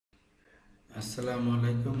আসসালামু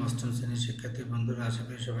আলাইকুম অষ্টম শ্রেণীর শিক্ষার্থী বন্ধুরা, আশা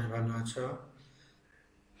করি সবাই ভালো আছো।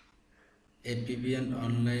 এপিবিএন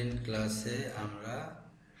অনলাইন ক্লাসে আমরা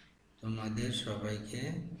তোমাদের সবাইকে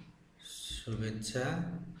শুভেচ্ছা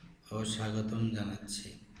ও স্বাগতম জানাচ্ছি।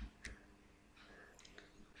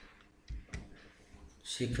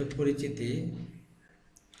 শিক্ষক পরিচিতি।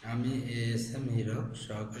 আমি এএসএম হিরক,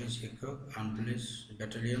 সহকারী শিক্ষক, armed police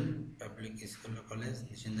battalion, public school ও কলেজ,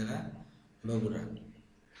 নিশিন্দারা, বগুড়া।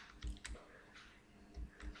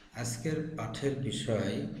 আজকের পাঠের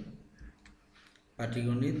বিষয়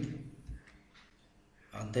পাটিগণিত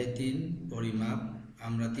অধ্যায় 3 পরিমাপ।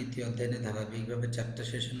 আমরা তৃতীয় অধ্যায়ে ধারাবাহিকভাবে 4টা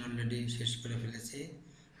সেশন অলরেডি শেষ করে ফেলেছি।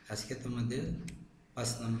 আজকে তোমাদের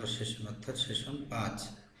 5 নম্বর সেশন, অর্থাৎ সেশন 5।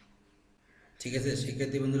 ঠিক আছে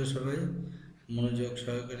শিক্ষার্থী বন্ধুরা, সবাই মনোযোগ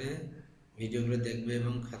সহকারে ভিডিওগুলো দেখবে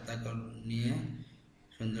এবং খাতা কলম নিয়ে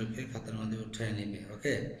সুন্দর করে খাতার মধ্যে উঠায় নেবে।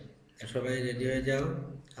 ওকে, সবাই রেডি হয়ে যাও,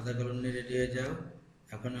 খাতা কলম নিয়ে রেডি হয়ে যাও।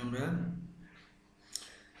 এখন আমরা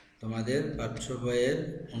তোমাদের পাঠ্য বইয়ের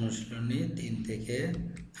অনুশীলনী 3 থেকে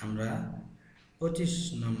আমরা 25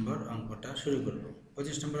 নম্বর অঙ্কটা শুরু করব।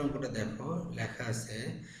 25 নম্বর অঙ্কটা দেখো, লেখা আছে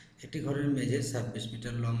একটি ঘরের মেঝে 26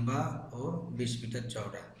 মিটার লম্বা ও 20 মিটার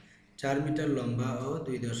চওড়া, 4 মিটার লম্বা ও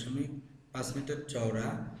 2.5 মিটার চওড়া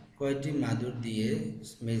কয়টি মাদুর দিয়ে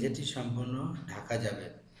মেঝেটি সম্পূর্ণ ঢাকা যাবে?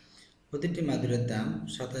 প্রতিটি মাদুরের দাম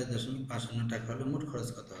 27.55 টাকা হলে মোট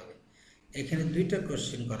খরচ কত হবে? এখানে দুইটা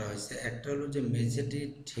কোশ্চেন করা হয়েছে। একটা হলো যে মেঝেটি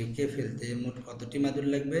ঢেকে ফেলতে মোট কতটি মাদুর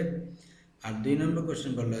লাগবে, আর 2 নম্বর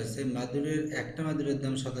কোশ্চেন বলা হয়েছে একটা মাদুরের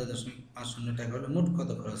দাম 27.50 টাকা হলে মোট কত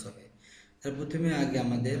খরচ হবে। তার প্রথমে আগে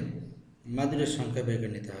আমাদের মাদুরের সংখ্যা বের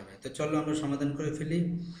করে নিতে হবে। তো চলো আমরা সমাধান করে ফেলি।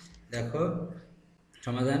 দেখো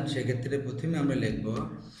সমাধান, সেক্ষেত্রে প্রথমে আমরা লিখব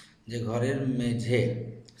যে ঘরের মেঝে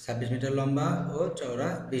 26 মিটার লম্বা ও চওড়া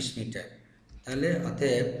 20 মিটার। তাহলে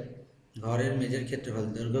অতএব ঘরের মেঝের ক্ষেত্রফল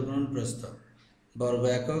দৈর্ঘ্য গুণন প্রস্থ বর্গ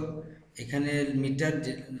একক। এখানে মিটার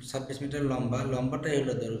 26 মিটার লম্বাটাই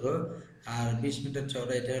হলো দৈর্ঘ্য, আর 20 মিটার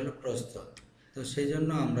চওড়া এটা হলো প্রস্থ। তো সেই জন্য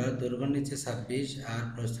আমরা দৈর্ঘ্য নিচে 26 আর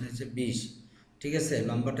প্রস্থ নিচে 20। ঠিক আছে,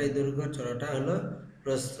 লম্বাটাই দৈর্ঘ্য, চওড়াটা হলো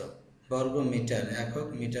প্রস্থ। বর্গ মিটার একক,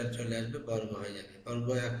 মিটার চলে আসবে বর্গ হয়ে যাবে, বর্গ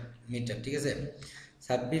 1 মিটার। ঠিক আছে,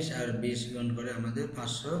 26 আর 20 গুণ করে আমাদের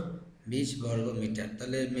 520 বর্গ মিটার।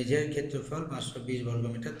 তাহলে মেঝের ক্ষেত্রফল 520 বর্গ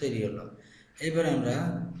মিটার তৈরি হলো। এবার আমরা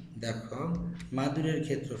দেখো মাদুরের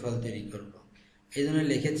ক্ষেত্রফল তৈরি করব। এই জন্য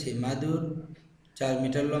লিখেছি মাদুর 4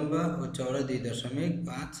 মিটার লম্বা ও চওড়া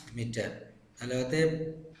 2.5 মিটার। তাহলে অতএব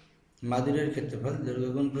মাদুরের ক্ষেত্রফল দৈর্ঘ্য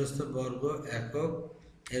গুণ প্রস্থ বর্গ একক।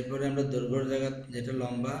 এরপরে আমরা দৈর্ঘ্যের জায়গা যেটা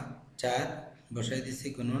লম্বা 4 বসাই দিচ্ছি,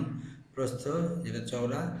 গুণন প্রস্থ যেটা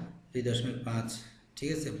চওড়া 2.5। ঠিক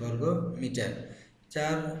আছে, বর্গ মিটার।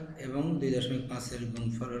 4 এবং 2.5 এর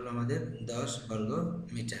গুণফল হলো আমাদের 10 বর্গ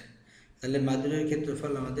মিটার। তাহলে মাদুরের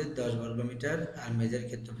ক্ষেত্রফল আমাদের 10 বর্গ মিটার, আর মেঝের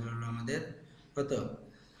ক্ষেত্রফল হলো আমাদের কত?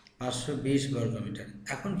 520 বর্গ মিটার।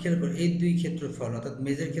 এখন খেয়াল করো এই দুই ক্ষেত্রফল, অর্থাৎ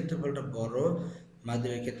মেঝের ক্ষেত্রফলটা বড়,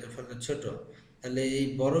 মাদুরের ক্ষেত্রফলটা ছোট। তাহলে এই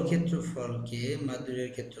বড় ক্ষেত্রফলকে মাদুরের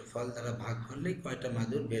ক্ষেত্রফল দ্বারা ভাগ করলে কয়টা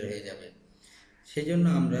মাদুর বের হয়ে যাবে? সেই জন্য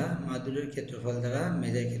আমরা মাদুরের ক্ষেত্রফল দ্বারা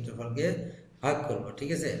মেঝের ক্ষেত্রফলকে ভাগ করব। ঠিক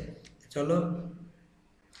আছে, চলো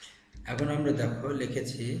এখন আমরা দেখো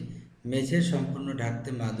লিখেছি মেঝে সম্পূর্ণ ঢাকতে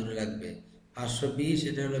মাদুর লাগবে 520,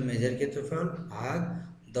 এটা হলো মেঝের ক্ষেত্রফল, ভাগ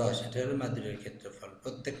 10, এটা হলো মাদুরের ক্ষেত্রফল,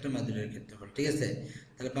 প্রত্যেকটা মাদুরের ক্ষেত্রফল। ঠিক আছে,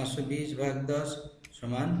 তাহলে 520 ভাগ 10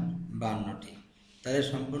 সমান 52টি। তাহলে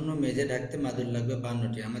সম্পূর্ণ মেঝে ঢাকতে মাদুর লাগবে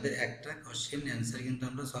 52টি। আমাদের একটা কোশ্চেন অ্যান্সার কিন্তু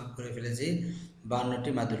আমরা সলভ করে ফেলেছি, 52টি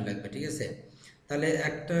মাদুর লাগবে। ঠিক আছে, তাহলে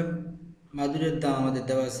একটা মাদুরের দাম আমাদের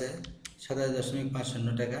দেওয়া আছে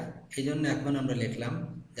 27.50 টাকা। এই জন্য এখন আমরা লিখলাম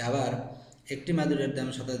যে আবার একটি মাদুরের দাম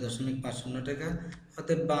 27.50 টাকা,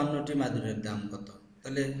 অর্থাৎ 52টি মাদুরের দাম কত?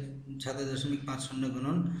 তাহলে 27.50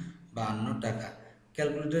 গুণন 52 টাকা।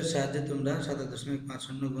 ক্যালকুলেটরের সাহায্যে তোমরা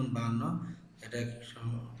 27.50 গুণ 52 এটা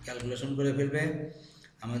ক্যালকুলেশন করে ফেলবে।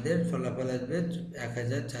 আমাদের ফলাফল আসবে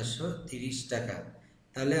 1430 টাকা।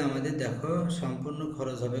 তাহলে আমাদের দেখো সম্পূর্ণ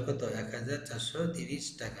খরচ হবে কত? 1430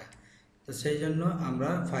 টাকা। তো সেই জন্য আমরা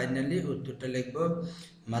ফাইনালি উত্তরটা লিখব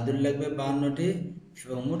মাদুর লাগবে 52টি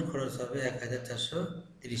এবং মোট খরচ হবে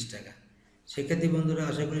 1430 টাকা। শিক্ষার্থী বন্ধুরা,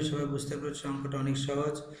 আশা করি সবাই বুঝতে পেরেছো অঙ্কটা অনেক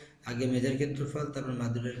সহজ। আগে মেঝের ক্ষেত্রফল, তারপর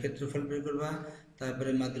মাদুরের ক্ষেত্রফল বের করবা,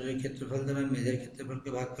 তারপরে মাদুরের ক্ষেত্রফল দ্বারা মেঝের ক্ষেত্রফলকে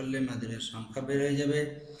ভাগ করলে মাদুরের সংখ্যা বের হয়ে যাবে।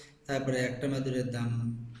 তারপরে একটা মাদুরের দাম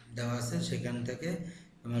দেওয়া আছে, সেখান থেকে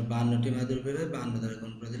তোমার 52টি মাদুর বের হয়, 52 দ্বারা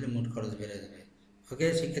গুণ করে দিলে মোট খরচ বেড়ে যাবে। ওকে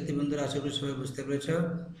শিক্ষার্থী বন্ধুরা, আশা করি সবাই বুঝতে পেরেছো।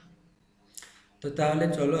 তো তাহলে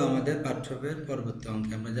চলো আমাদের পাঠ্যবইয়ের পরবর্তী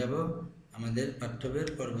অঙ্কে আমরা যাব। আমাদের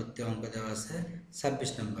পাঠ্যবইয়ের পরবর্তী অঙ্ক দেওয়া আছে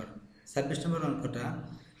 26 নম্বর। 26 নম্বর অঙ্কটা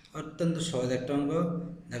অত্যন্ত সহজ একটা অঙ্ক।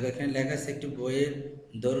 দেখো এখানে লেখা আছে একটি বইয়ের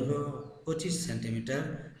দৈর্ঘ্য 25 সেন্টিমিটার,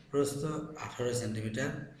 প্রস্থ 18 সেন্টিমিটার,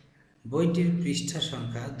 বইটির পৃষ্ঠা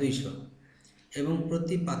সংখ্যা 200 এবং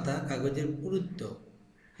প্রতি পাতা কাগজের পুরুত্ব,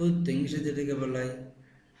 পুরুত্ব ইংলিশে যেটাকে বলা হয়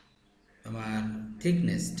তোমার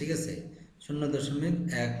থিকনেস, ঠিক আছে,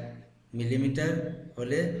 0.1 মিলিমিটার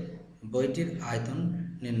হলে বইটির আয়তন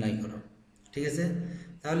নির্ণয় করো। ঠিক আছে,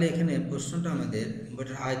 তাহলে এখানে প্রশ্নটা আমাদের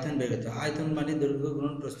বইটার আয়তন বের করতে হবে। আয়তন মানে দৈর্ঘ্য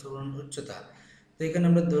গুণন প্রস্থ গুণন উচ্চতা। তো এখানে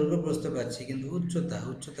আমরা দৈর্ঘ্য প্রস্থ পাচ্ছি, কিন্তু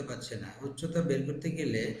উচ্চতা পাচ্ছি না। উচ্চতা বের করতে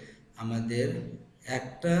গেলে আমাদের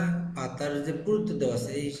একটা পাতার যে পুরুত্ব দেওয়া আছে,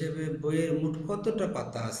 এই হিসেবে বইয়ের মোট কতটা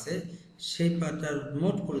পাতা আছে সেই পাতার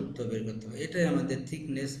মোট পুরুত্ব বের করতে হবে। এটাই আমাদের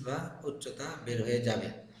থিকনেস বা উচ্চতা বের হয়ে যাবে।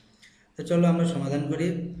 তো চলো আমরা সমাধান করি।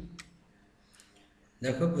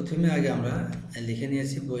 দেখো প্রথমে আগে আমরা লিখে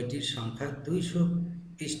নিয়েছি বইটির সংখ্যা 200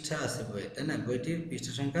 পৃষ্ঠা আছে বইয়ে, তাই না? বইটির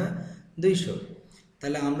পৃষ্ঠা সংখ্যা 200।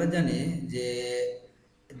 তাহলে আমরা জানি যে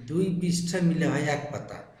 2 পৃষ্ঠা মিলে হয় 1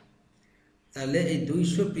 পাতা। তাহলে এই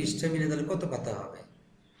 200 পৃষ্ঠা মিলে তাহলে কত পাতা হবে?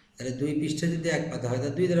 তাহলে 2 পৃষ্ঠা যদি 1 পাতা হয়,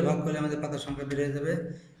 তাহলে 2 দ্বারা ভাগ করলে আমাদের পাতার সংখ্যা বের হয়ে যাবে।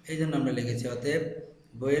 এই জন্য আমরা লিখেছি অতএব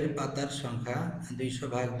বইয়ের পাতার সংখ্যা 200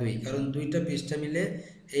 ভাগ 2, কারণ 2টা পৃষ্ঠা মিলে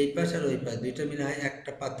এই পাশ আর ওই পাশ 2টা মিলে হয়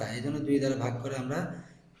একটা পাতা। এই জন্য 2 দ্বারা ভাগ করে আমরা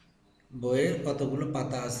বইয়ের কতগুলো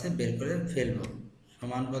পাতা আছে বের করে ফেলব।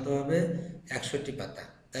 সমান কত হবে? 100টি পাতা।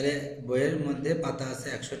 তাহলে বইয়ের মধ্যে পাতা আছে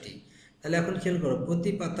 100টি। তাহলে এখন খেয়াল করো,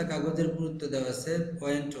 প্রতি পাতা কাগজের পুরুত্ব দেওয়া আছে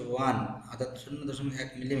 0.1 অর্থাৎ 0.1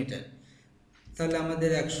 মিলিমিটার। তাহলে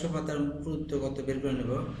আমাদের 100 পাতার পুরুত্ব কত বের করে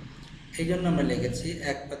নেব। এই জন্য আমরা লিখেছি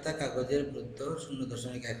 1 পাতা কাগজের পুরুত্ব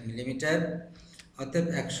 0.1 মিলিমিটার, অতএব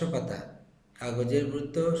 100 পাতা কাগজের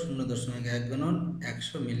পুরুত্ব 0.1 গুণন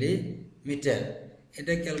 100 মিলিমিটার।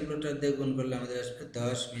 এটা ক্যালকুলেটর দিয়ে গুণ করলে আমাদের আসবে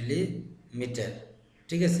 10 মিলিমিটার।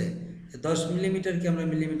 ঠিক আছে, 10 মিলিমিটারকে আমরা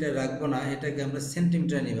মিলিমিটার রাখবো না, এটাকে আমরা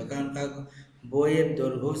সেন্টিমিটার নিব, কারণ বইয়ের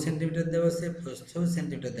দৈর্ঘ্য সেন্টিমিটার দেওয়া আছে, প্রস্থও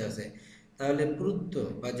সেন্টিমিটার দেওয়া আছে। তাহলে পুরুত্ব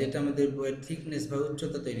বা যেটা আমাদের বইয়ের থিকনেস বা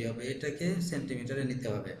উচ্চতা তৈরি হবে, এটাকে সেন্টিমিটারে নিতে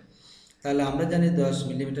হবে। তাহলে আমরা জানি 10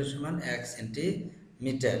 মিলিমিটার সমান 1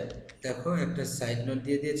 সেন্টিমিটার। দেখো একটা সাইড নোট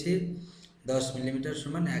দিয়ে দিয়েছি, 10 মিলিমিটার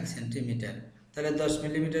সমান 1 সেন্টিমিটার। তাহলে 10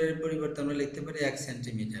 মিলিমিটারের পরিবর্তে আমরা লিখতে পারি 1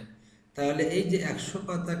 সেন্টিমিটার। তাহলে এই যে 100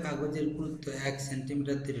 পাতা কাগজের পুরুত্ব 1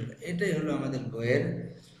 সেন্টিমিটার তৈরি হলো, এটাই হলো আমাদের বইয়ের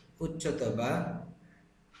উচ্চতা বা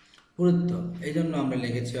পুরুত্ব। এই জন্য আমরা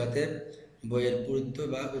লিখেছি অতএব বইয়ের পুরুত্ব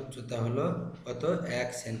বা উচ্চতা হলো কত? 1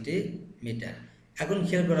 সেন্টিমিটার। এখন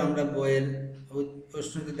খেয়াল করো, আমরা বইয়ের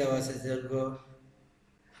প্রশ্নতে দেওয়া আছে দৈর্ঘ্য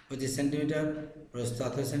 25 সেন্টিমিটার, প্রস্থ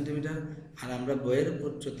 18 সেন্টিমিটার, আর আমরা বইয়ের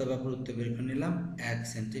উচ্চতা বা পুরুত্ব বের করে নিলাম 1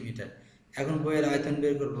 সেন্টিমিটার। এখন বইয়ের আয়তন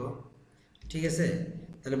বের করব। ঠিক আছে,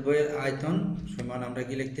 তাহলে বইয়ের আয়তন সমান আমরা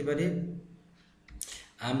কি লিখতে পারি?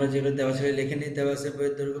 আমরা যেগুলো দেওয়া ছিল লিখে নিই। দেওয়া আছে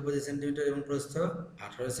বইয়ের দৈর্ঘ্য 25 সেন্টিমিটার এবং প্রস্থ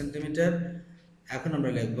 18 সেন্টিমিটার। এখন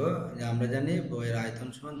আমরা লিখব যে আমরা জানি বইয়ের আয়তন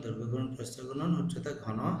সমান দৈর্ঘ্য গুণন প্রস্থ গুণন উচ্চতা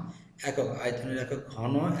ঘন একক। আয়তনের একক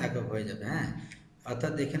ঘন একক হয়ে যাবে, হ্যাঁ,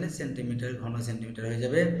 অর্থাৎ এখানে সেন্টিমিটার ঘন সেন্টিমিটার হয়ে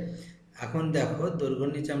যাবে। এখন দেখো দৈর্ঘ্যর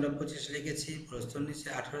নিচে আমরা 25 লিখেছি, প্রস্থর নিচে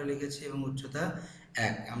 18 লিখেছি এবং উচ্চতা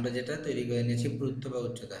 1, আমরা যেটা তৈরি করে নিয়েছি পুরুত্ব বা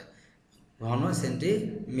উচ্চতা, ঘন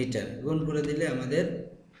সেন্টিমিটার। গুণ করে দিলে আমাদের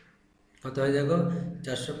কত হয়ে যাবে?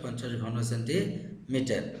 450 ঘন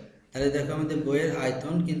সেন্টিমিটার। তাহলে দেখো আমাদের বইয়ের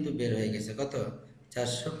আয়তন কিন্তু বের হয়ে গেছে কত?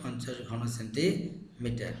 450 ঘন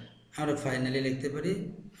সেন্টিমিটার। আমরা ফাইনালি লিখতে পারি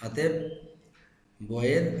অতএব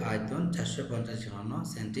বইয়ের আয়তন 450 ঘন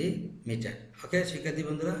সেন্টিমিটার। ওকে শিক্ষার্থী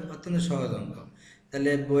বন্ধুরা, অত্যন্ত সহজ অঙ্ক।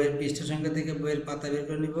 তাহলে বইয়ের পৃষ্ঠা সংখ্যা থেকে বইয়ের পাতা বের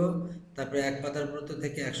করে নিব, তারপরে 1 পাতার পুরুত্ব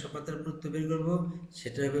থেকে 100 পাতার পুরুত্ব বের করব,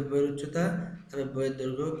 সেটা হবে বইয়ের উচ্চতা। তারপরে বইয়ের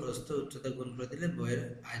দৈর্ঘ্য প্রস্থ উচ্চতা গুণ করে দিলে বইয়ের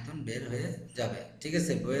আয়তন বের হয়ে যাবে। ঠিক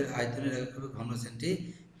আছে, বইয়ের আয়তনের একক হবে ঘন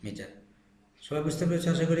সেন্টিমিটার। সবাই বুঝতে পেরেছ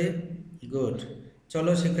আশা করি? গুড।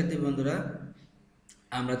 চলো শিক্ষার্থী বন্ধুরা,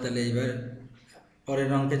 আমরা তাহলে এবার পরের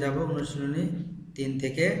অঙ্কে যাব। অনুশীলনী 3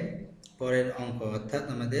 থেকে পরের অঙ্ক, অর্থাৎ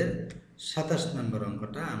আমাদের 27 নম্বর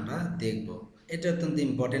অঙ্কটা আমরা দেখব। এটা অত্যন্ত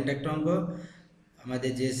ইম্পর্টেন্ট একটা অঙ্ক,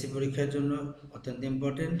 আমাদের জিএসসি পরীক্ষার জন্য অত্যন্ত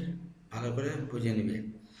ইম্পর্টেন্ট, ভালো করে বুঝে নেবে।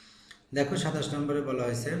 দেখো 27 নম্বরে বলা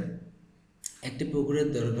হয়েছে একটি পুকুরের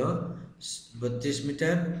দৈর্ঘ্য 32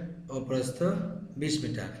 মিটার ও প্রস্থ 20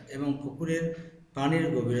 মিটার এবং পুকুরের পানির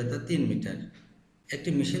গভীরতা 3 মিটার। একটি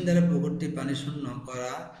মেশিন দ্বারা পুকুরটি পানি শূন্য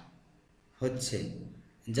করা হচ্ছে,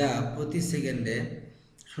 যা প্রতি সেকেন্ডে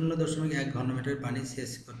 0.1 ঘনমিটার পানি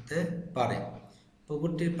সেচ করতে পারে।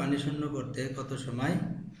 পুকুরটির পানি শূন্য করতে কত সময়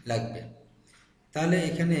লাগবে? তাহলে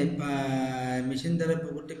এখানে মেশিন দ্বারা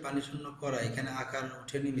পুকুরটি পানি শূন্য করা, এখানে আকার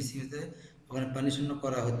উঠেনি মেশিনে, ওখানে পানি শূন্য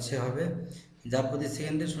করা হচ্ছে হবে, যা প্রতি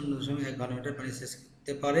সেকেন্ডে 0.1 ঘনমিটার পানি সেচ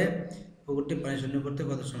করতে পারে। পুকুরটি পানি শূন্য করতে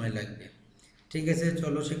কত সময় লাগবে? ঠিক আছে,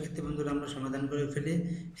 চলো শিক্ষার্থী বন্ধুরা আমরা সমাধান করে ফেলি।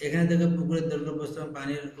 এখানে দেখো পুকুরের দৈর্ঘ্য প্রস্থ এবং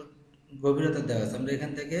পানির গভীরতা দেওয়া আছে। আমরা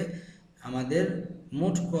এখান থেকে আমাদের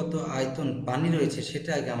মোট কত আয়তন পানি রয়েছে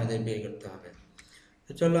সেটা আগে আমাদের বের করতে হবে।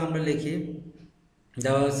 তো চলো আমরা লিখি।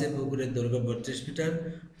 দেওয়া আছে পুকুরের দৈর্ঘ্য 32 মিটার,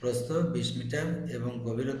 প্রস্থ 20 মিটার এবং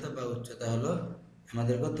গভীরতা বা উচ্চতা হলো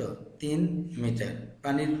আমাদের কত 3 মিটার।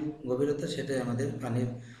 পানির গভীরতা সেটাই আমাদের পানির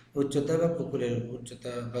উচ্চতা বা পুকুরের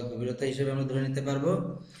উচ্চতা বা গভীরতা হিসেবে আমরা ধরে নিতে পারবো।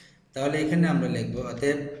 তাহলে এখানে আমরা লিখব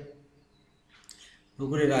অতএব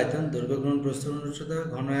পুকুরের আয়তন দৈর্ঘ্য গুণ প্রস্থ গুণ উচ্চতা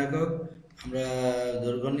ঘন একক। আমরা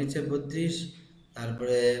দৈর্ঘ্য নিচে 32,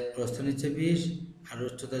 তারপরে প্রস্থ নিচে 20 আর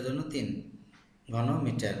উচ্চতার জন্য 3 ঘন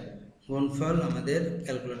মিটার। গুণফল আমাদের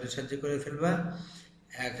ক্যালকুলেটরের সাহায্যে করে ফেলবা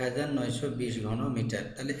 1920 ঘন মিটার।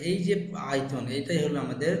 তাহলে এই যে আয়তন এইটাই হলো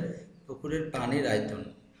আমাদের পুকুরের পানির আয়তন।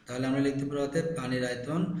 তাহলে আমরা লিখতে পারি অতএব পানির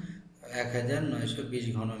আয়তন 1920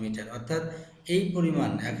 ঘন মিটার, অর্থাৎ এই পরিমাণ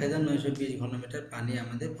 1920 ঘন মিটার পানি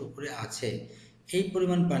আমাদের পুকুরে আছে। এই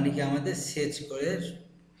পরিমাণ পানিকে আমাদের সেচ করে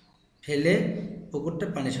ফেলে পুকুরটা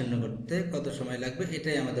পানি শূন্য করতে কত সময় লাগবে,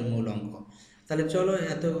 এটাই আমাদের মূল অঙ্ক। তাহলে চলো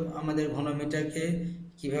এত আমাদের ঘনমিটারকে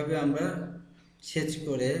কিভাবে আমরা সেচ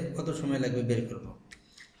করে কত সময় লাগবে বের করব।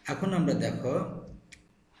 এখন আমরা দেখো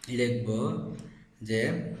লিখব যে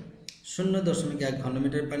 0.1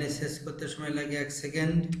 ঘনমিটার পানি সেচ করতে সময় লাগে 1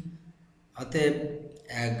 সেকেন্ড। অতএব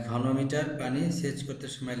 1 ঘনমিটার পানি সেচ করতে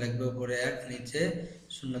সময় লাগবে উপরে 1 নিচে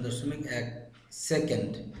 0.1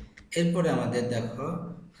 সেকেন্ড। এরপরে আমাদের দেখো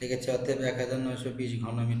লিখেছে অতএব 1920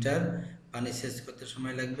 ঘনমিটার পানি সেচ করতে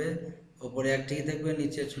সময় লাগবে, উপরে 1 ঠিকই থাকবে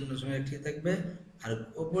নিচে 0.1 ঠিকই থাকবে আর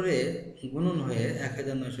উপরে গুণন হয়ে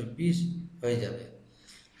 1920 হয়ে যাবে।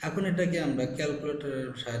 এখন এটাকে আমরা ক্যালকুলেটরের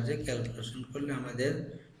সাহায্যে ক্যালকুলেশন করলে আমাদের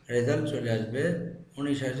রেজাল্ট চলে আসবে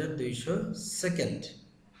 19,200 সেকেন্ড।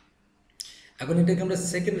 এখন এটাকে আমরা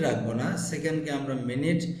সেকেন্ড রাখবো না, সেকেন্ডকে আমরা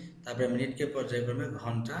মিনিট, তারপরে মিনিটকে পর্যায়ক্রমে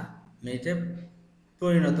ঘন্টা, মিনিটে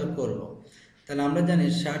পরিণত করব। তাহলে আমরা জানি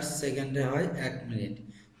 60 সেকেন্ডে হয় 1 মিনিট।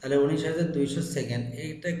 তাহলে 19,200 সেকেন্ড,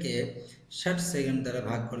 এইটাকে 60 সেকেন্ড দ্বারা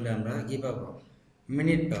ভাগ করলে আমরা কি পাবো,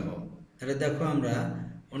 মিনিট পাবো। তাহলে দেখো আমরা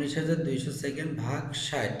 19,200 সেকেন্ড ভাগ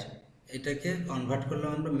 60, এটাকে কনভার্ট করলাম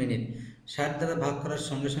আমরা মিনিট। 60 দ্বারা ভাগ করার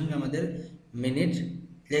সঙ্গে সঙ্গে আমাদের মিনিট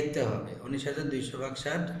লিখতে হবে, 19,200 ভাগ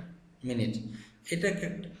 60 মিনিট। এটাকে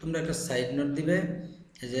তোমরা একটা সাইড নোট দিবে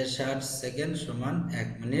যে 60 সেকেন্ড সমান 1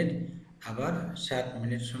 মিনিট, আবার 60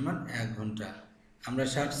 মিনিট সমান 1 ঘন্টা। আমরা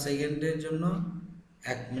 60 সেকেন্ডের জন্য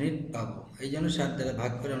 1 মিনিট পাবো, এই জন্য 60 দ্বারা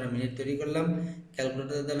ভাগ করে আমরা মিনিট তৈরি করলাম।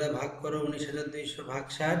 ক্যালকুলেটর দ্বারা ভাগ করো 19,200 ভাগ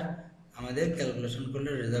 60, আমাদের ক্যালকুলেশন করলে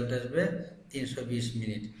রেজাল্ট আসবে 320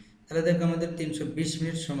 মিনিট। তাহলে দেখো আমাদের 320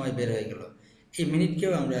 মিনিট সময় বের হয়ে গেল। এই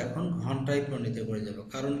মিনিটকেও আমরা এখন ঘন্টায় পরিণত করে যাব,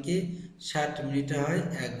 কারণ কি 60 মিনিটে হয়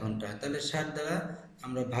 1 ঘন্টা, তাহলে 60 দ্বারা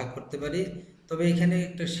আমরা ভাগ করতে পারি। তবে এখানে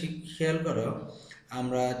একটা খেয়াল করো,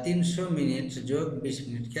 আমরা 300 মিনিট যোগ 20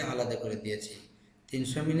 মিনিটকে আলাদা করে দিয়েছি।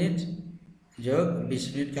 300 মিনিট যোগ 20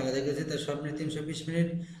 মিনিটকে আলাদা করেছি, তার সব মিলে 320 মিনিট।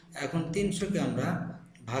 এখন 300কে আমরা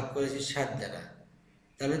ভাগ করেছি 60 দ্বারা,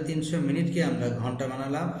 তাহলে 300 মিনিটকে আমরা ঘন্টা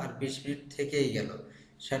বানালাম আর 20 মিনিট থেকেই গেল।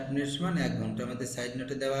 60 মিনিট সমান 1 ঘন্টা আমাদের সাইড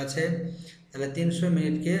নোটে দেওয়া আছে। তাহলে 300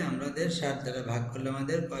 মিনিটকে আমাদের 60 দ্বারা ভাগ করলে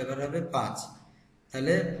আমাদের কয়বার হবে, 5।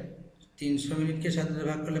 তাহলে 300 মিনিটকে 60 দ্বারা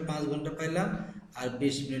ভাগ করলে 5 ঘন্টা পাইলাম আর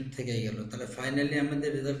 20 মিনিট থেকেই গেল। তাহলে ফাইনালি আমাদের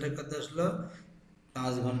রেজাল্টটা কত আসলো,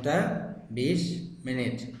 5 ঘন্টা 20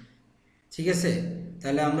 মিনিট। ঠিক আছে,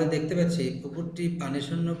 তাহলে আমরা দেখতে পাচ্ছি পুকুরটি পানি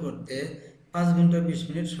শূন্য করতে 5 ঘন্টা 20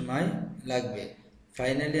 মিনিট সময় লাগবে।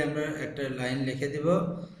 ফাইনালি আমরা একটা লাইন লিখে দেব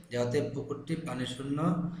যাতে পুকুরটি পানি শূন্য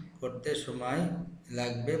করতে সময়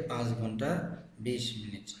লাগবে 5 ঘন্টা 20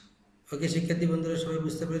 মিনিট। ওকে শিক্ষার্থী বন্ধুরা, সবাই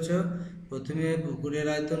বুঝতে পেরেছো? প্রথমে পুকুরের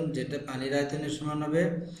আয়তন যেটা পানির আয়তনের সমান হবে,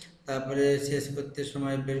 তারপরে শেষ করতে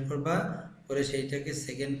সময় বের করবা, করে সেইটাকে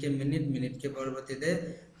সেকেন্ডকে মিনিট, মিনিটকে পরবর্তীতে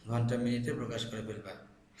ঘন্টা মিনিটে প্রকাশ করে ফেলবা।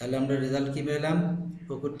 তাহলে আমরা রেজাল্ট কি পেলাম,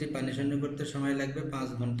 পুকুরটি পানি শূন্য করতে সময় লাগবে 5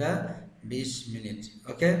 ঘন্টা 20 মিনিট।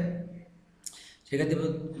 ওকে শিক্ষার্থী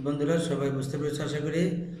বন্ধুরা, সবাই বুঝতে পেরেছো আশা করি।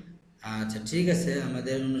 আচ্ছা ঠিক আছে,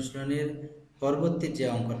 আমাদের অনুশীলনের পরবর্তী যে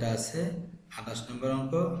অঙ্কটা আছে 28 নম্বর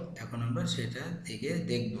অঙ্ক, এখন আমরা সেটা দিকে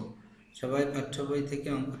দেখব। সবাই পাঠ্য বই থেকে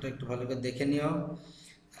অঙ্কটা একটু ভালো করে দেখে নিও।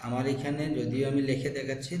 আমার এখানে যদিও আমি লিখে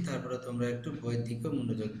দেখাচ্ছি, তারপরে তোমরা একটু বইয়ের দিকে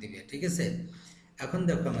মনোযোগ দিবে, ঠিক আছে? এখন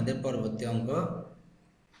দেখো আমাদের পরবর্তী অঙ্ক,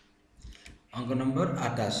 অঙ্ক নম্বর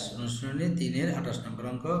 28, অনুশীলনী 3-এর 28 নম্বর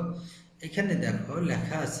অঙ্ক। এখানে দেখো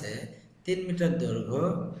লেখা আছে 3 মিটার দৈর্ঘ্য,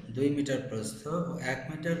 2 মিটার প্রস্থ ও 1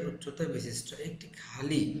 মিটার উচ্চতা বিশিষ্ট একটি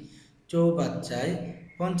খালি চৌবাচ্চায়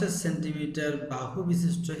 50 সেন্টিমিটার বাহু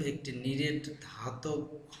বিশিষ্ট একটি নিরেট ধাতব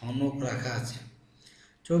ঘনক রাখা আছে।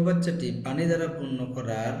 চৌবাচ্চাটি পানি দ্বারা পূর্ণ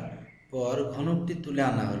করার পর ঘনকটি তুলে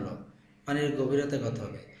আনা হলো। পানির গভীরতা কত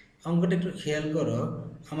হবে। অঙ্কটা একটু খেয়াল করো,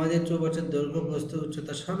 আমাদের চৌবাচ্চার দৈর্ঘ্য, প্রস্থ,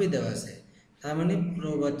 উচ্চতা সবই দেওয়া আছে, তার মানে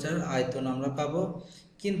চৌবাচ্চার আয়তন আমরা পাবো।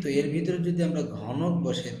 কিন্তু এর ভিতরে যদি আমরা ঘনক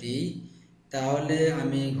বসে দিই, তাহলে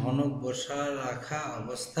আমি ঘনক বসা রাখা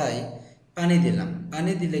অবস্থায় পানি দিলাম,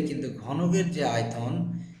 পানি দিলে কিন্তু ঘনকের যে আয়তন,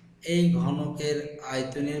 এই ঘনকের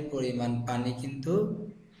আয়তনের পরিমাণ পানি কিন্তু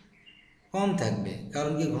কম থাকবে।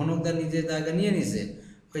 কারণ কি, ঘনকটা নিজের জায়গা নিয়ে নিছে,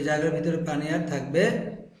 ওই জায়গার ভিতরে পানি আর থাকবে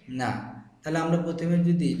না। তাহলে আমরা প্রথমে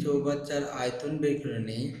যদি চৌবাচ্চার আয়তন বের করে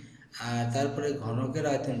নিই, আর তারপরে ঘনকের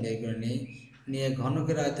আয়তন বের করে নিই, নিয়ে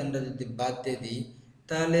ঘনকের আয়তনটা যদি বাদ দিয়ে দিই,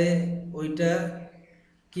 তাহলে ওইটা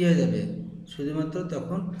কী হয়ে যাবে, শুধুমাত্র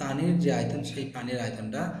তখন পানির যে আয়তন, সেই পানির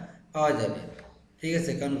আয়তনটা পাওয়া যাবে। ঠিক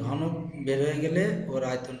আছে, কারণ ঘনক বের হয়ে গেলে ওর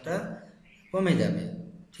আয়তনটা কমে যাবে।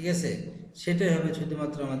 ঠিক আছে, সেটাই হবে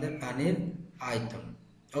শুধুমাত্র আমাদের পানির আয়তন।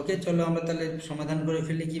 ওকে, চলো আমরা তাহলে সমাধান করে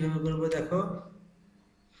ফেলি। কীভাবে করবো দেখো,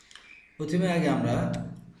 প্রথমে আগে আমরা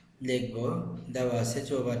লিখব, দেওয়া আছে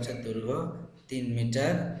চৌবাচ্চার দৈর্ঘ্য 3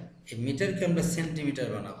 মিটার, এই মিটারকে আমরা সেন্টিমিটার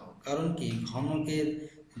বানাবো। কারণ কি, ঘনকের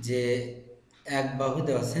যে এক বাহু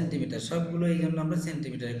দেওয়া সেন্টিমিটার, সবগুলো এই জন্য আমরা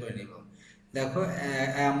সেন্টিমিটারে করে নিব। দেখো,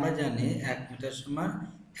 আমরা জানি 1 মিটার সমান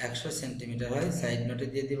 100 সেন্টিমিটার হয়, সাইড নোটে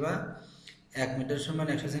দিয়ে দিবা 1 মিটার সমান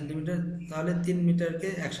 100 সেন্টিমিটার। তাহলে 3 মিটারকে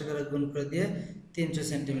 100 দ্বারা গুণ করে দিয়ে 300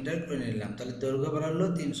 সেন্টিমিটার করে নিলাম, তাহলে দৈর্ঘ্য বাড়ালো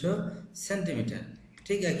 300 সেন্টিমিটার।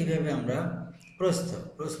 ঠিক একইভাবে আমরা প্রস্থ,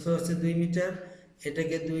 প্রস্থ হচ্ছে 2 মিটার,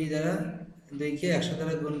 এটাকে 2কে 100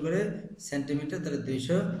 দ্বারা গুণ করে সেন্টিমিটার, তাহলে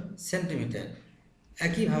 200 সেন্টিমিটার।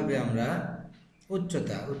 একইভাবে আমরা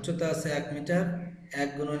উচ্চতা, উচ্চতা আছে 1 মিটার, 1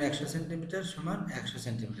 গুণন 100 সেন্টিমিটার সমান 100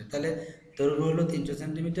 সেন্টিমিটার। তাহলে দৈর্ঘ্য হলো 300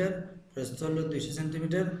 সেন্টিমিটার, প্রস্থ হলো 200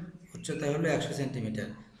 সেন্টিমিটার, উচ্চতা হলো 100 সেন্টিমিটার।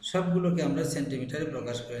 সবগুলোকে আমরা সেন্টিমিটারে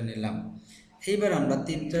প্রকাশ করে নিলাম। এইবার আমরা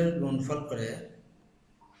তিনটার গুণফল করে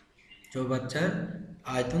চৌবাচ্চার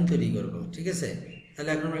আয়তন তৈরি করব। ঠিক আছে, তাহলে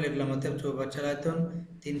এখন আমরা লিখলাম অতএব চৌবাচ্চার আয়তন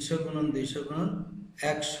 300 গুণন 200 গুণন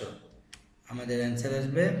 100। আমাদের অ্যান্সার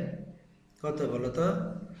আসবে কত বলো তো,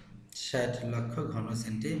 60 লক্ষ ঘন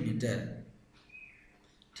সেন্টিমিটার।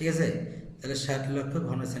 ঠিক আছে, তাহলে 60 লক্ষ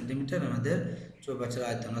ঘন সেন্টিমিটার আমাদের চৌবাচ্চার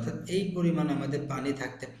আয়তন। অর্থাৎ এই পরিমাণ আমাদের পানি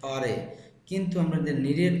থাকতে পারে, কিন্তু আমাদের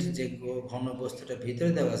নিরেট যে ঘন বস্তুটা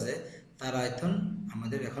ভিতরে দেওয়া আছে, তার আয়তন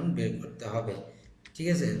আমাদের এখন বের করতে হবে। ঠিক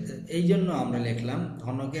আছে, এই জন্য আমরা লিখলাম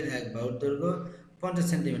ঘনকের এক বাহুর দৈর্ঘ্য 50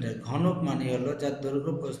 সেন্টিমিটার। ঘনক মানে হলো যার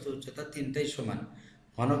দৈর্ঘ্য, প্রস্থ, উচ্চতা তিনটাই সমান।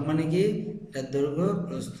 ঘনক মানে কি, যার দৈর্ঘ্য,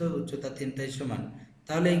 প্রস্থ, উচ্চতা তিনটাই সমান।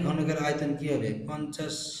 তাহলে এই ঘনকের আয়তন কি হবে,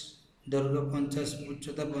 50 দৈর্ঘ্য 50,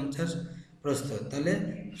 উচ্চতা 50, প্রস্থ, তাহলে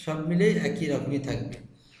সব মিলেই একই রকমই থাকবে।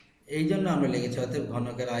 এই জন্য আমরা লিখেছি অতএব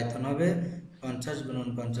ঘনকের আয়তন হবে 50 গুণন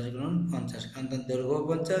 50 গুণন 50, কারণ তার দৈর্ঘ্য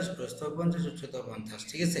 50, প্রস্থ 50, উচ্চতা 50।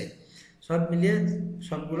 ঠিক আছে, সব মিলিয়ে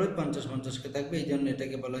সবগুলোই 50 50 করে থাকবে। এই জন্য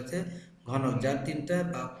এটাকে বলা হচ্ছে ঘনক, যার তিনটা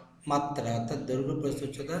মাত্রা অর্থাৎ দৈর্ঘ্য, প্রস্থ,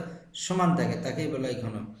 উচ্চতা সমান থাকে, তাকেই বলা হয়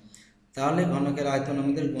ঘনক। তাহলে ঘনকের আয়তন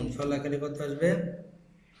আমাদের গুণফল আকারে কত আসবে,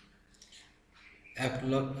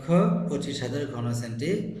 1,25,000 ঘন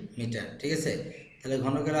সেন্টিমিটার। ঠিক আছে, তাহলে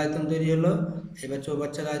ঘনকের আয়তন তৈরি হলো। এবার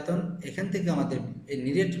চৌবাচ্চার আয়তন, এখান থেকে আমাদের এই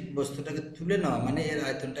নিরেট বস্তুটাকে তুলে নেওয়া মানে এর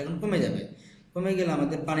আয়তনটা এখন কমে যাবে, কমে গেলে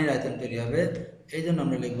আমাদের পানির আয়তন তৈরি হবে। এই জন্য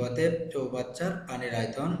আমরা লিখব অতএব চৌবাচ্চার পানির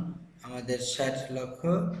আয়তন আমাদের 60 লক্ষ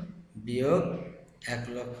বিয়োগ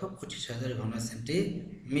 1,25,000 ঘন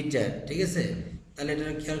সেন্টিমিটার। ঠিক আছে, তাহলে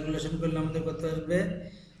এটার ক্যালকুলেশন করলে আমাদের কত আসবে,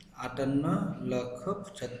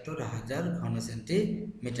 58,75,000 ঘন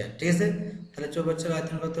সেন্টিমিটার। ঠিক আছে, তাহলে চৌবাচ্চার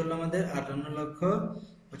আয়তন কত হলো আমাদের,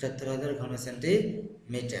 58,75,000 ঘন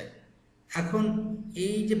সেন্টিমিটার। এখন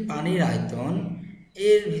এই যে পানির আয়তন,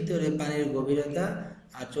 এর ভিতরে পানির গভীরতা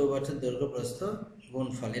আর চৌবাচ্চার দৈর্ঘ্য, প্রস্থ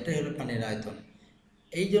গুণফল, এটাই হলো পানির আয়তন।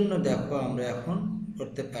 এই জন্য দেখো আমরা এখন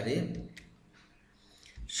করতে পারি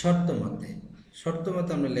শর্ত মতে। শর্ত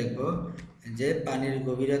মতে আমরা লিখব যে পানির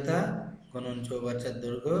গভীরতা গুণন চৌবাচ্চার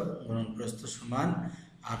দৈর্ঘ্য গুণন প্রস্থ সমান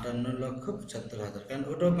 58,75,000, কারণ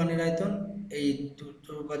ওটাও পানির আয়তন। এই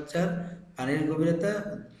চৌবাচ্চার পানির গভীরতা,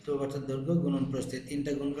 চৌবাচ্চার দৈর্ঘ্য গুণন প্রস্থ,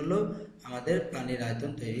 তিনটা গুণ করলেও আমাদের পানির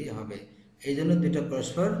আয়তন তৈরি হবে। এই জন্য দুইটা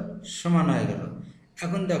পরস্পর সমান হয়ে গেল।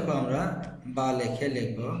 এখন দেখো আমরা বা লেখে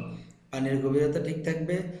লিখব পানির গভীরতা ঠিক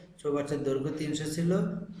থাকবে, চৌবাচ্চার দৈর্ঘ্য 300 ছিল,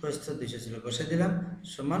 প্রস্থ 200 ছিল, বসে দিলাম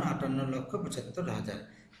সমান 58,75,000।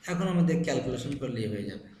 এখন আমাদের ক্যালকুলেশন করলেই হয়ে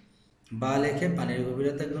যাবে। বা লেখে পানির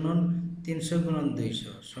গভীরতা গুণন 300 গুণন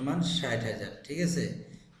 200 সমান 60,000। ঠিক আছে,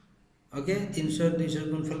 ওকে, 300 200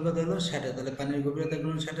 গুণফল কত হলো, 60,000। তাহলে পানির গভীরতা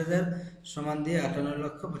গুণন 60,000 সমান দিয়ে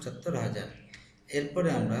 58,75,000। এরপরে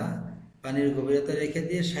আমরা পানির গভীরতা রেখে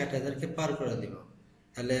দিয়ে 60,000কে পার করে দেব,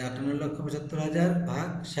 তাহলে 58,75,000 ভাগ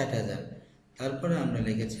 60,000। তারপরে আমরা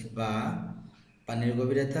লিখেছি বা পানির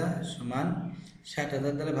গভীরতা সমান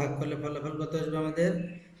 60,000 দ্বারা ভাগ করলে ফলাফল কত আসবে আমাদের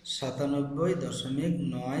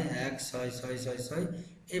 97.916666।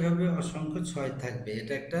 এইভাবে অসংখ্য ছয় থাকবে,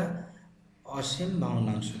 এটা একটা অসীম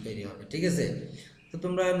ভগ্নাংশ তৈরি হবে। ঠিক আছে, তো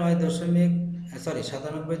তোমরা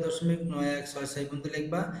 97.9166 পর্যন্ত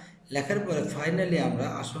লিখবা। লেখার পরে ফাইনালি আমরা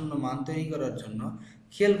আসন্ন মান তৈরি করার জন্য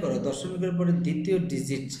খেয়াল করো দশমিকের পরে দ্বিতীয়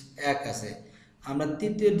ডিজিট 1 আছে, আমরা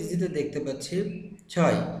তৃতীয় ডিজিটে দেখতে পাচ্ছি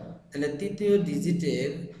 6, তাহলে তৃতীয়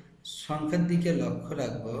ডিজিটের সংখ্যার দিকে লক্ষ্য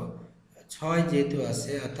রাখবো। 6 যেহেতু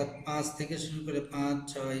আছে, অর্থাৎ 5 থেকে শুরু করে 5,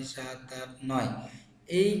 6, 7, 8, 9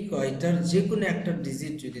 এই কয়টার যে কোনো একটা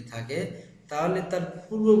ডিজিট যদি থাকে তাহলে তার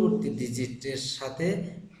পূর্ববর্তী ডিজিটের সাথে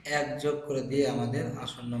 1 যোগ করে দিয়ে আমাদের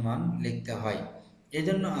আসন্ন মান লিখতে হয়।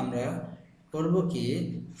 এজন্য আমরা করব কি,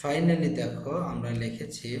 ফাইনালি দেখো আমরা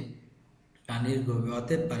লিখেছি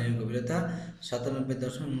অতএব পানির গভীরতা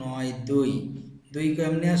 97.92। 2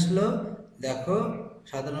 কেমনে আসলো দেখো,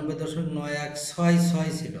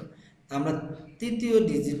 97.9166 ছিল, আমরা তৃতীয়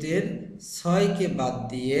ডিজিটের 6কে বাদ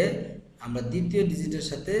দিয়ে আমরা দ্বিতীয় ডিজিটের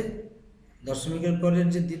সাথে দশমিকের পরের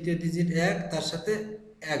যে দ্বিতীয় ডিজিট 1 তার সাথে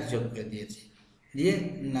 1 যোগ করে দিয়েছি, দিয়ে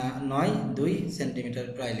 9.2 সেন্টিমিটার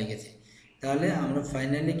প্রায় লিখেছি। তাহলে আমরা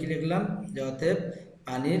ফাইনালি কি লিখলাম যে অতএব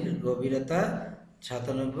পানির গভীরতা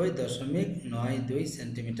 97.92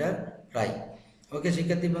 সেন্টিমিটার প্রায়। ওকে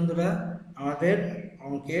শিক্ষার্থী বন্ধুরা, আমাদের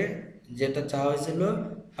অঙ্কে যেটা চাওয়া হয়েছিল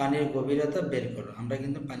পানির গভীরতা বের করো, আমরা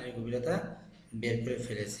কিন্তু পানির গভীরতা বের করে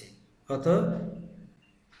ফেলেছি। কত?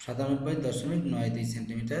 97.92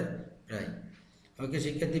 সেন্টিমিটার প্রায়। ওকে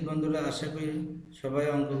শিক্ষার্থী বন্ধুরা, আশা করি সবাই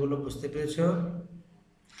অঙ্কগুলো বুঝতে পেরেছ।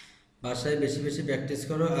 বাসায় বেশি বেশি প্র্যাকটিস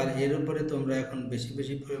করো, আর এর উপরে তোমরা এখন বেশি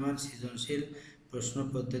বেশি পরিমাণ সৃজনশীল প্রশ্ন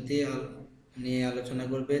পদ্ধতি নিয়ে আলোচনা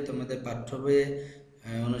করবে। তোমাদের পাঠ্য বইয়ে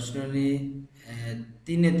অনুশীলনী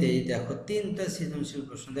 3-তেই দেখো 3টা সৃজনশীল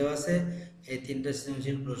প্রশ্ন দেওয়া আছে, এই 3টা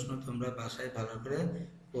সৃজনশীল প্রশ্ন তোমরা বাসায় ভালো করে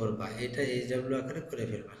করবা, এটা এইচডব্লিউ আকারে করে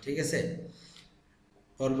ফেলবা। ঠিক আছে,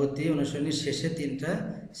 পরবর্তী অনুশীলনীর শেষে 3টা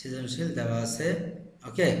সৃজনশীল দেওয়া আছে।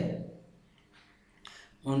 ওকে,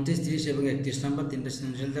 29, 30 এবং 31 নম্বর 3টা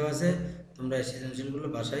সৃজনশীল দেওয়া আছে, তোমরা এই সৃজনশীলগুলো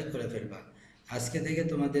বাসায় করে ফেলবা। আজকে থেকে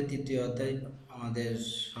তোমাদের 3য় অধ্যায় আমাদের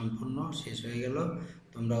সম্পূর্ণ শেষ হয়ে গেল।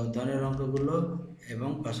 তোমরা উদাহরণের অঙ্কগুলো এবং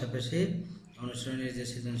পাশাপাশি অনুশীলনীর যে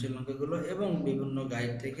সৃজনশীল অঙ্কগুলো এবং বিভিন্ন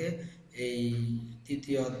গাইড থেকে এই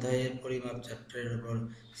 3য় অধ্যায়ের পরিমাপ চ্যাপ্টারের উপর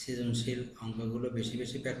সৃজনশীল অঙ্কগুলো বেশি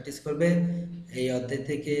বেশি প্র্যাকটিস করবে। এই অধ্যায়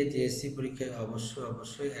থেকে জিএসসি পরীক্ষায়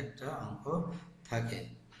অবশ্যই একটা অঙ্ক থাকে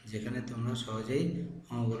যেখানে তোমরা সহজেই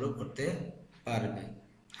অঙ্কগুলো করতে পারবে।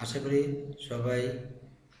 আশা করি সবাই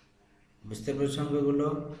বুঝতে পেরেছ অঙ্কগুলো।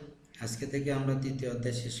 আজকে থেকে আমরা 3য়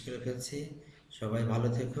অধ্যায় শেষ করে ফেলছি। সবাই ভালো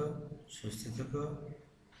থেকো, সুস্থ থেকো,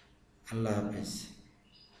 আল্লাহ হাফেজ।